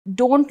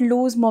Don't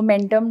lose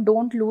momentum,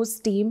 don't lose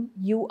steam.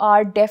 You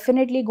are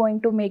definitely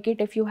going to make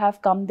it if you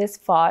have come this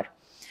far.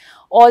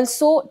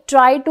 Also,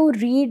 try to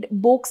read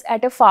books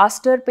at a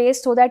faster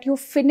pace so that you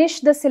finish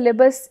the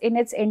syllabus in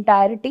its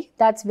entirety.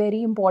 That's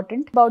very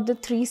important. About the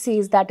 3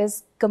 C's, that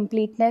is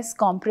completeness,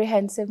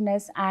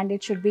 comprehensiveness, and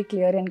it should be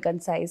clear and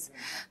concise.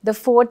 The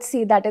 4th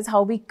C, that is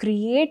how we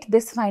create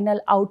this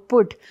final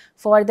output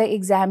for the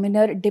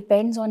examiner,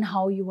 depends on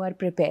how you are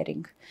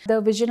preparing.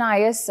 The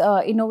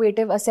VisionIAS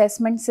innovative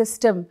assessment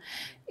system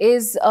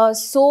is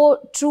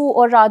so true,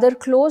 or rather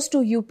close to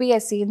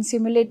UPSC, in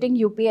simulating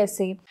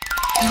UPSC.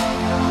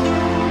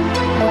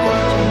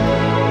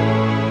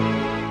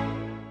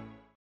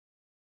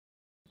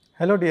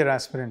 Hello dear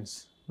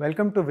aspirants,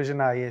 welcome to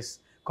VisionIAS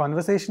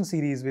conversation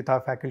series with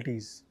our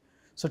faculties.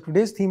 So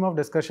today's theme of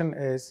discussion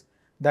is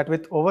that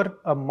with over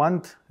a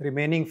month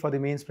remaining for the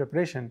mains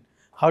preparation,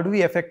 how do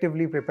we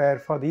effectively prepare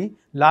for the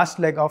last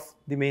leg of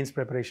the mains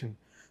preparation?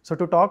 So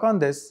to talk on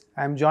this,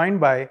 I am joined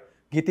by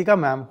Geetika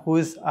ma'am, who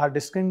is our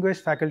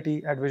distinguished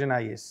faculty at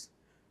VisionIAS.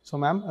 So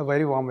ma'am, a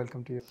very warm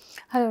welcome to you.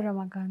 Hello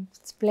Ramakant,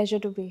 it's a pleasure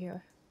to be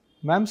here.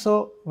 Ma'am,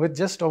 so with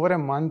just over a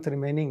month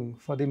remaining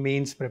for the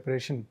mains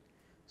preparation,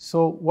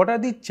 so what are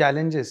the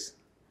challenges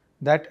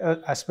that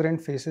an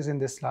aspirant faces in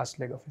this last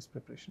leg of his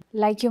preparation?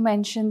 Like you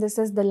mentioned, this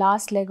is the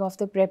last leg of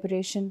the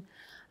preparation,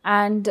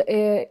 and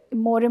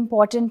more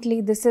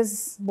importantly, this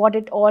is what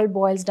it all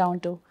boils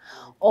down to.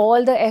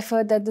 All the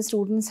effort that the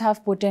students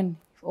have put in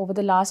over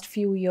the last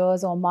few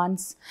years or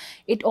months,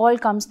 it all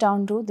comes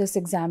down to this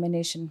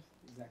examination.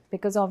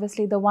 Because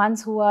obviously the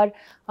ones who are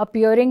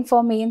appearing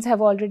for mains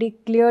have already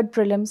cleared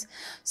prelims.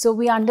 So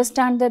we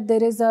understand that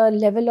there is a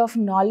level of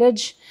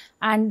knowledge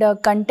and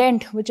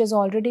content which is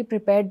already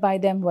prepared by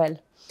them well.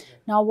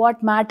 Now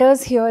what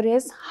matters here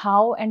is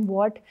how and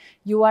what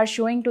you are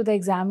showing to the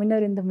examiner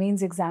in the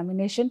mains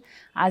examination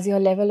as your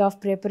level of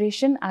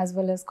preparation as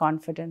well as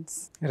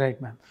confidence.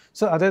 Right, ma'am.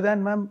 So other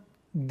than, ma'am,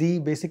 the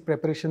basic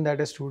preparation that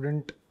a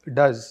student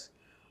does,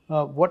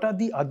 what are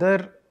the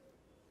other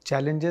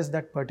challenges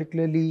that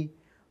particularly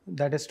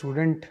that a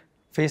student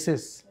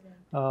faces?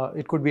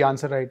 It could be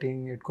answer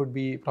writing, it could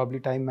be probably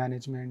time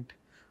management.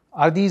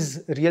 Are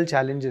these real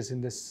challenges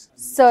in this?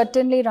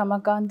 Certainly,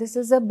 Ramakant, this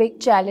is a big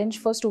challenge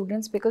for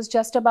students because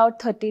just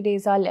about 30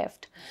 days are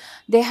left.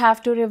 They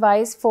have to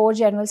revise 4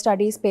 general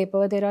studies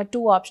paper. There are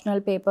 2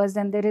 optional papers.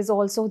 Then there is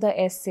also the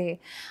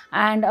essay.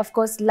 And of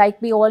course, like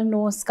we all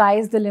know, sky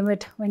is the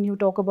limit when you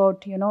talk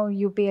about,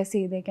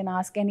 UPSC. They can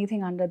ask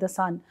anything under the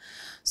sun.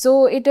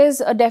 So it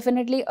is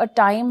definitely a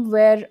time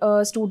where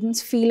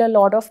students feel a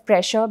lot of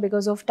pressure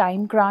because of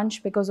time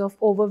crunch, because of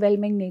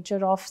overwhelming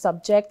nature of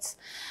subjects.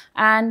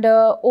 And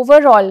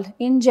overall,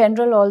 in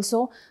general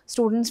also,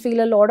 students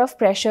feel a lot of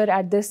pressure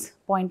at this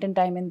point in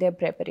time in their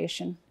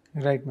preparation.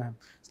 Right, ma'am.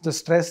 The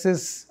stress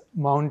is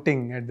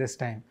mounting at this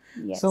time.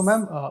 Yes. So,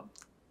 ma'am,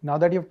 now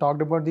that you've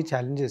talked about the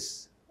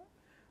challenges,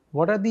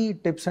 what are the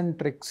tips and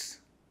tricks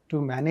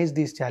to manage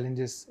these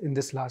challenges in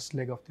this last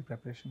leg of the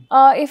preparation?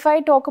 If I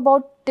talk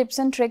about tips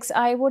and tricks,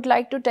 I would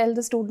like to tell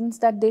the students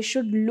that they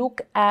should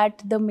look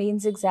at the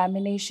mains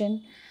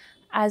examination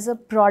as a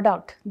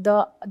product.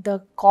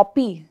 The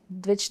copy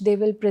which they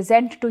will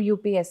present to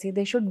UPSC,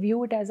 they should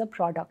view it as a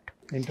product.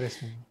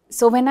 Interesting.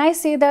 So when I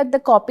say that the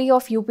copy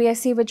of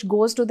UPSC which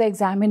goes to the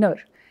examiner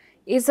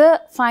is a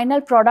final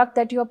product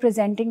that you are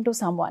presenting to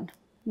someone.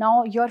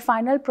 Now your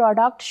final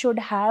product should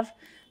have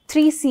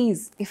 3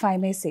 C's, if I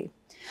may say.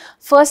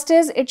 First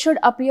is it should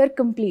appear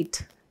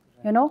complete.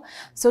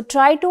 So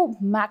try to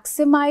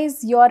maximize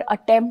your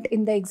attempt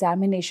in the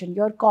examination.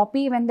 Your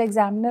copy, when the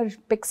examiner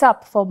picks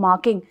up for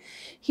marking,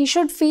 he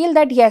should feel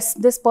that yes,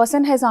 this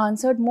person has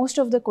answered most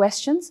of the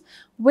questions,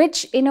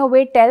 which in a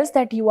way tells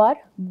that you are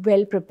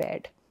well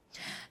prepared.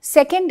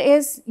 Second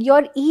is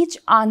your each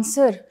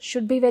answer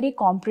should be very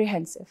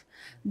comprehensive.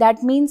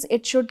 That means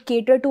it should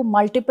cater to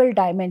multiple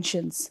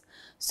dimensions.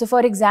 So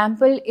for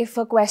example, if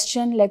a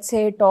question, let's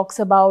say, talks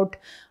about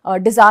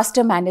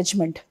disaster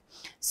management,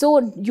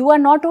 so you are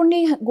not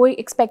only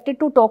expected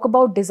to talk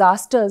about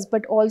disasters,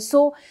 but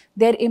also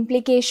their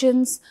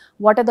implications,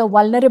 what are the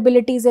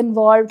vulnerabilities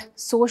involved,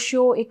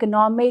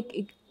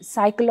 socio-economic,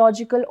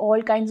 psychological,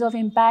 all kinds of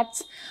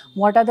impacts,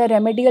 what are the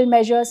remedial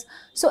measures.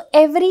 So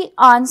every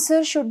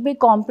answer should be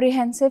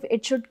comprehensive.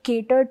 It should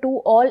cater to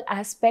all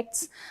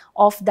aspects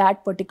of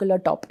that particular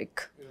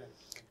topic.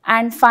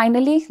 And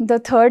finally, the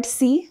 3rd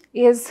C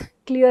is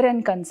clear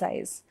and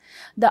concise.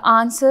 The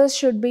answers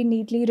should be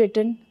neatly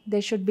written,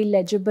 they should be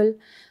legible,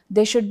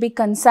 they should be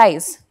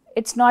concise.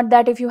 It's not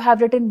that if you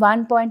have written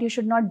one point, you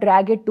should not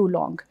drag it too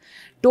long.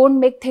 Don't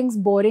make things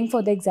boring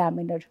for the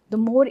examiner. The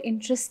more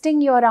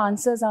interesting your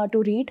answers are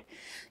to read,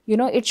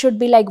 it should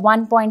be like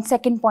 1 point,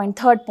 2nd point,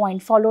 3rd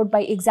point, followed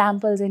by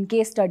examples and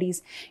case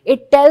studies.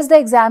 It tells the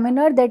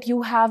examiner that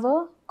you have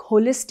a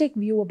holistic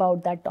view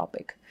about that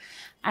topic.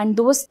 And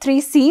those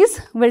 3 C's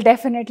will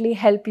definitely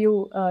help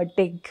you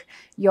take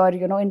your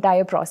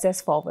entire process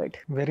forward.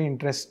 Very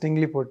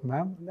interestingly put,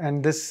 ma'am.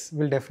 And this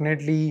will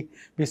definitely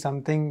be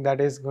something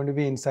that is going to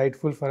be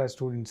insightful for our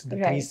students, the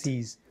Right. 3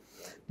 C's.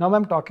 Now,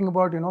 ma'am, talking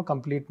about,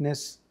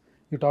 completeness,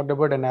 you talked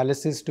about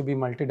analysis to be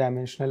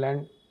multidimensional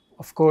and,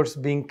 of course,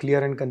 being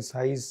clear and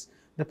concise,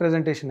 the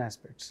presentation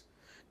aspects.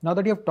 Now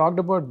that you have talked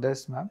about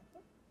this, ma'am,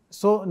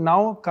 so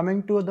now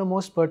coming to the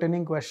most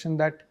pertinent question,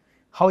 that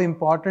how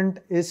important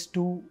is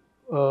to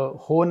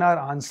hone our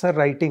answer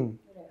writing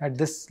at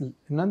this,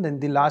 then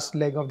the last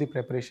leg of the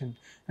preparation,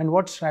 and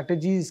what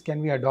strategies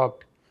can we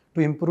adopt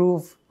to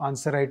improve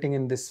answer writing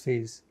in this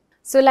phase?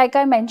 So like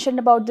I mentioned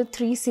about the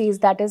 3 C's,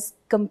 that is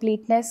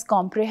completeness,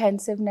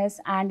 comprehensiveness,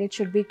 and it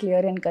should be clear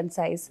and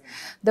concise.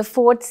 The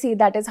 4th C,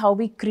 that is how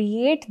we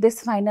create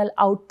this final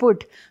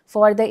output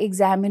for the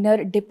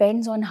examiner,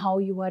 depends on how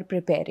you are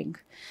preparing.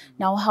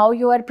 Now, how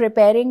you are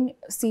preparing,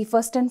 see,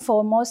 first and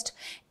foremost,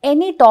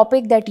 any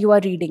topic that you are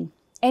reading,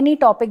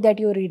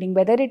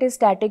 whether it is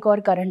static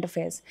or current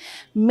affairs,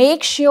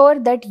 make sure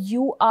that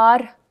you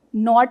are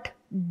not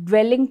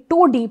dwelling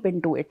too deep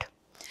into it.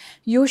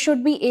 You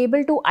should be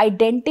able to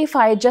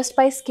identify, just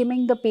by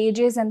skimming the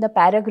pages and the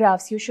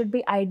paragraphs, you should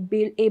be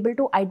able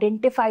to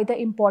identify the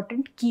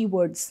important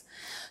keywords.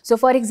 So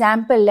for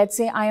example, let's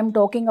say I am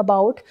talking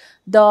about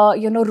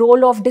the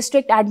role of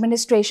district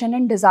administration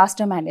in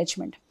disaster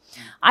management.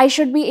 I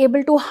should be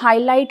able to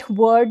highlight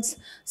words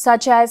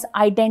such as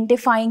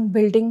identifying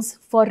buildings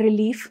for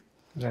relief,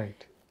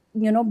 right?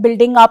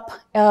 Building up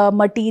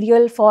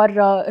material for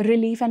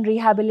relief and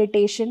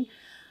rehabilitation,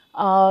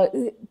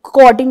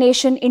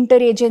 coordination,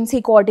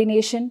 interagency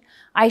coordination.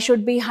 I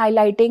should be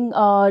highlighting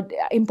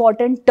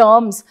important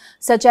terms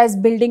such as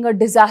building a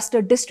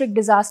district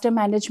disaster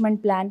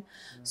management plan.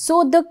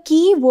 So the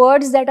key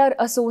words that are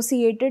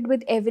associated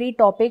with every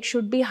topic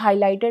should be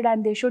highlighted,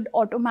 and they should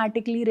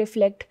automatically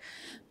reflect,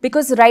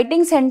 because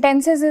writing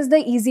sentences is the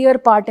easier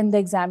part in the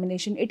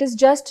examination. It is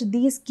just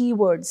these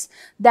keywords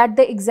that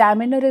the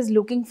examiner is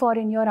looking for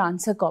in your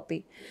answer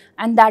copy.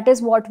 And that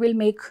is what will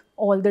make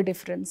all the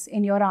difference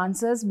in your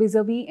answers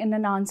vis-a-vis in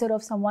an answer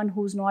of someone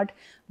who's not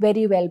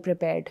very well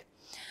prepared.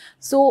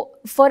 So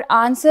for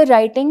answer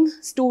writing,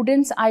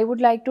 students, I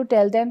would like to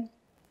tell them,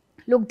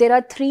 look, there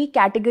are 3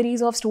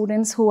 categories of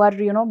students who are,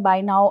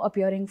 by now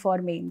appearing for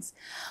mains.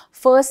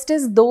 First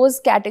is those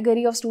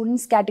category of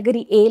students,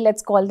 category A,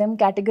 let's call them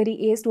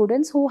category A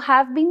students, who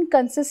have been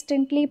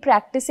consistently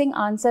practicing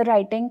answer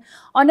writing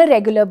on a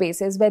regular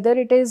basis, whether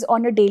it is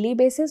on a daily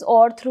basis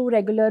or through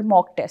regular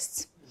mock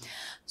tests.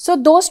 So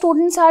those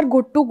students are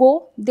good to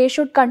go. They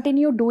should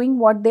continue doing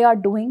what they are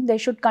doing. They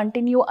should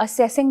continue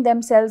assessing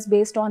themselves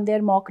based on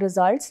their mock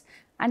results,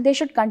 and they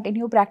should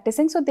continue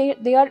practicing. So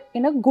they are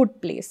in a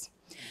good place.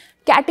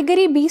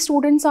 Category B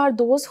students are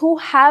those who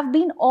have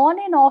been on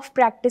and off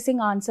practicing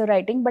answer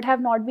writing but have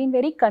not been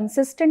very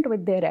consistent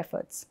with their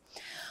efforts.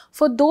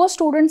 For those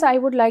students, I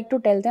would like to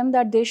tell them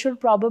that they should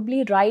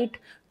probably write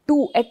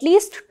at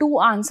least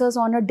 2 answers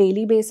on a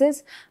daily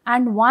basis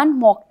and 1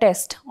 mock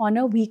test on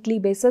a weekly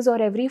basis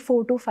or every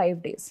 4 to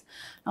 5 days.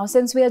 Now,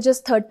 since we are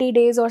just 30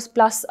 days or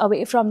plus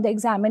away from the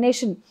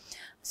examination,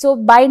 so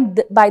by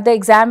the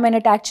exam when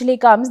it actually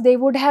comes, they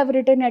would have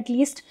written at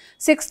least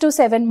 6 to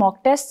 7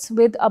 mock tests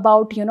with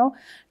about 2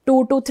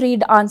 to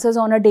 3 answers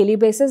on a daily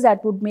basis.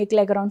 That would make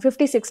like around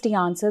 50-60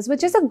 answers,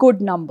 which is a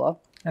good number.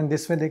 And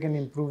this way they can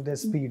improve their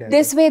speed.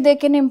 This way they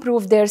can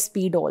improve their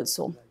speed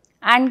also.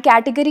 And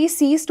category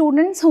C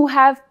students who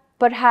have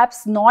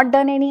perhaps not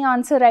done any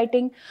answer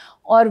writing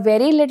or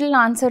very little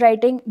answer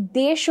writing,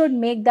 they should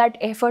make that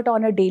effort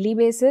on a daily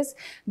basis.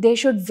 They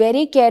should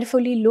very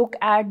carefully look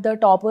at the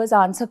toppers'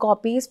 answer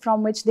copies,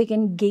 from which they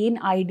can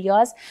gain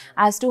ideas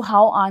as to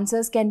how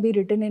answers can be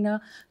written in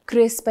a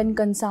crisp and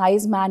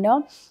concise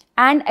manner,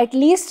 and at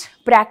least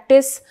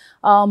practice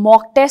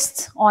mock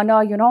tests on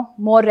a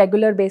more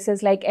regular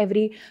basis, like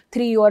every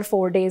 3 or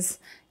 4 days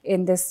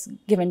in this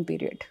given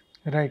period.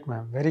 Right,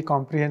 ma'am. Very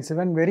comprehensive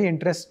and very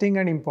interesting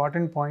and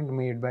important point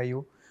made by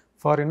you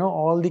for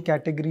all the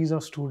categories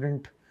of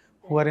student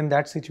who are in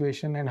that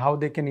situation and how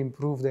they can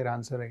improve their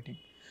answer writing.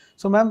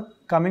 So, ma'am,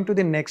 coming to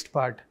the next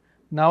part,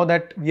 now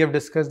that we have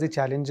discussed the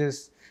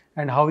challenges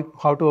and how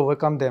to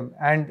overcome them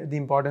and the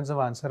importance of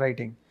answer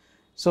writing,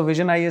 so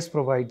VisionIAS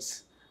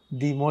provides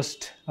the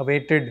most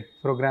awaited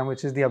program,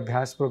 which is the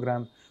Abhyaas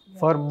program,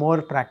 for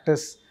more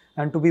practice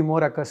and to be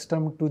more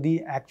accustomed to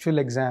the actual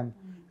exam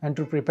and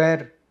to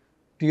prepare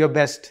to your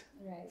best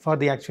for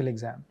the actual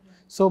exam.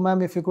 So,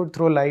 ma'am, if you could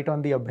throw light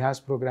on the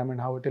Abhyaas program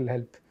and how it will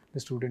help the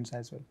students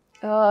as well.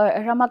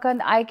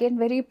 Ramakant, I can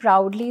very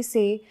proudly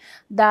say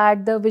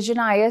that the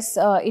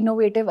VisionIAS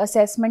innovative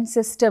assessment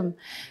system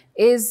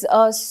is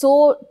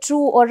so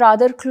true, or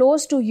rather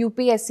close to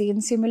UPSC, in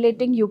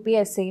simulating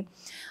UPSC,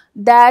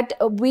 that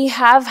we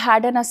have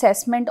had an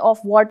assessment of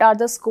what are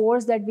the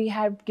scores that we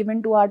have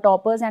given to our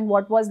toppers and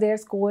what was their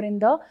score in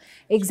the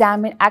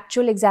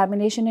actual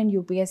examination in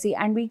UPSC,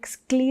 and we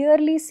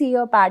clearly see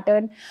a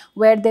pattern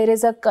where there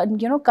is a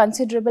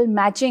considerable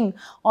matching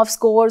of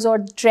scores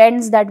or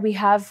trends that we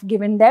have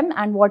given them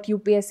and what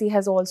UPSC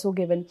has also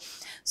given.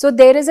 So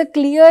there is a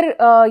clear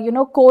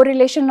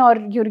correlation, or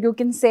you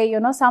can say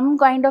some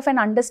kind of an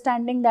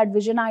understanding that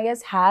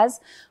VisionIAS has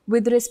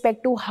with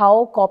respect to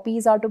how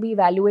copies are to be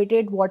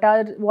evaluated, what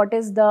what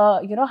is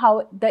the,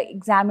 how the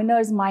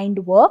examiner's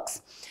mind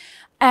works.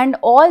 And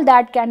all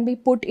that can be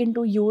put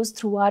into use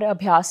through our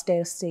Abhyaas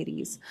test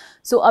series.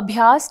 So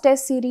Abhyaas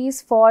test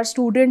series for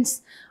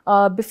students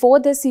before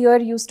this year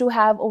used to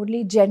have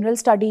only general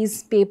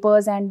studies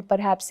papers and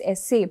perhaps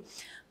essay.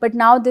 But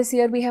now this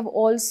year we have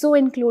also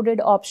included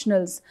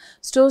optionals.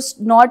 So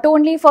not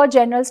only for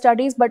general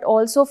studies, but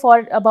also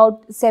for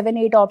about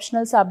 7-8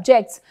 optional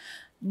subjects.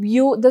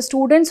 The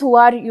students who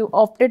are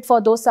opted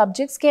for those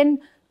subjects can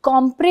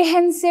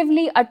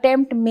comprehensively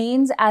attempt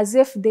mains as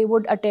if they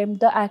would attempt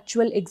the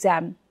actual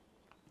exam.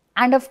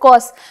 And of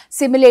course,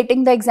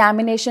 simulating the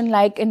examination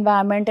like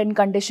environment and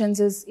conditions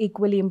is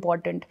equally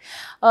important.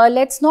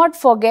 Let's not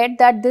forget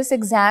that this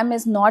exam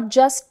is not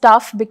just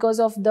tough because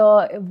of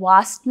the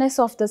vastness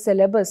of the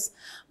syllabus,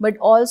 but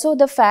also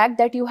the fact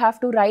that you have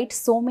to write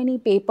so many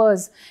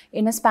papers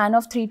in a span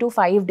of 3 to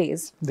 5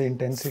 days. The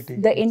intensity.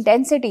 The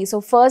intensity.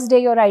 So first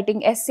day you're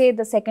writing essay,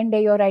 the second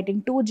day you're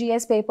writing 2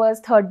 GS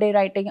papers, third day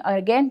writing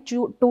again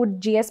 2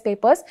 GS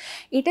papers.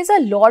 It is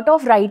a lot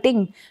of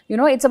writing.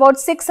 It's about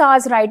 6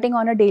 hours writing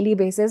on a daily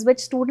basis, which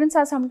students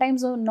are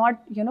sometimes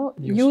not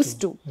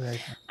used to. Right.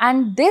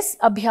 And this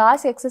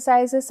Abhyaas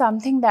exercise is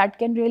something that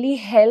can really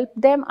help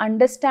them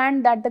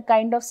understand that the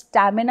kind of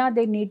stamina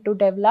they need to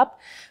develop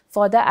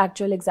for the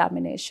actual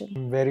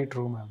examination. Very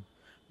true, ma'am.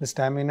 The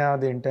stamina,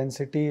 the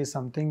intensity is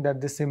something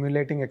that the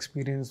simulating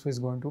experience is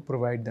going to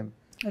provide them.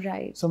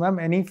 Right. So ma'am,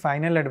 any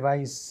final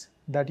advice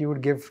that you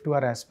would give to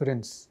our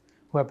aspirants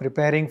who are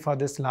preparing for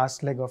this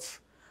last leg of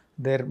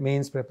their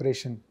mains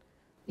preparation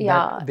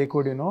that they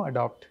could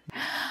adopt?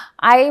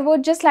 I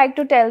would just like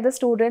to tell the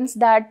students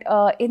that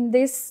in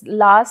this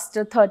last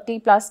 30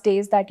 plus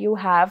days that you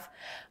have,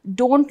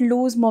 don't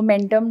lose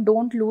momentum,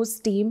 don't lose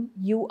steam.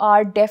 You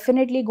are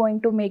definitely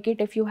going to make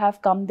it if you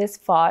have come this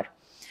far.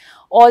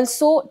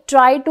 Also,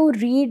 try to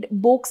read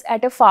books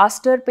at a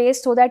faster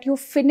pace so that you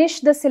finish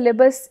the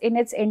syllabus in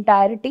its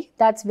entirety.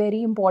 That's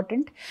very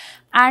important.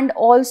 And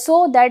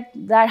also that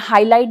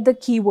highlight the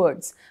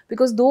keywords,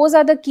 because those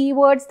are the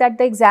keywords that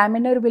the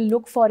examiner will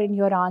look for in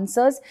your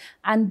answers,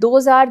 and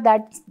those are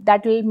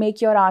that will make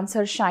your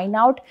answer shine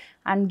out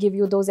and give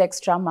you those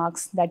extra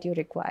marks that you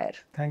require.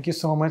 Thank you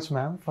so much,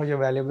 ma'am, for your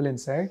valuable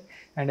insight,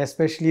 and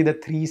especially the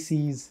 3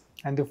 C's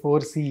and the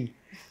 4 C,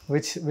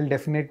 which will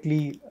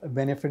definitely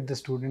benefit the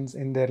students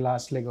in their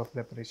last leg of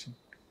preparation.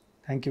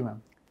 Thank you,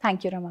 ma'am.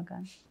 Thank you,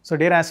 Ramakant. So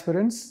dear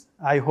aspirants,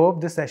 I hope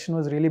this session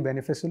was really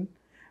beneficial,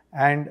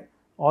 and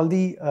all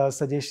the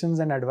suggestions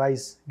and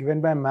advice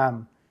given by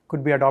ma'am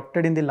could be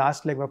adopted in the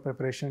last leg of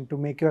preparation to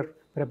make your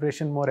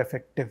preparation more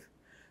effective.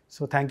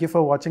 So thank you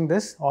for watching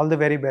this. All the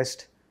very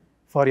best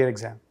for your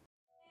exam.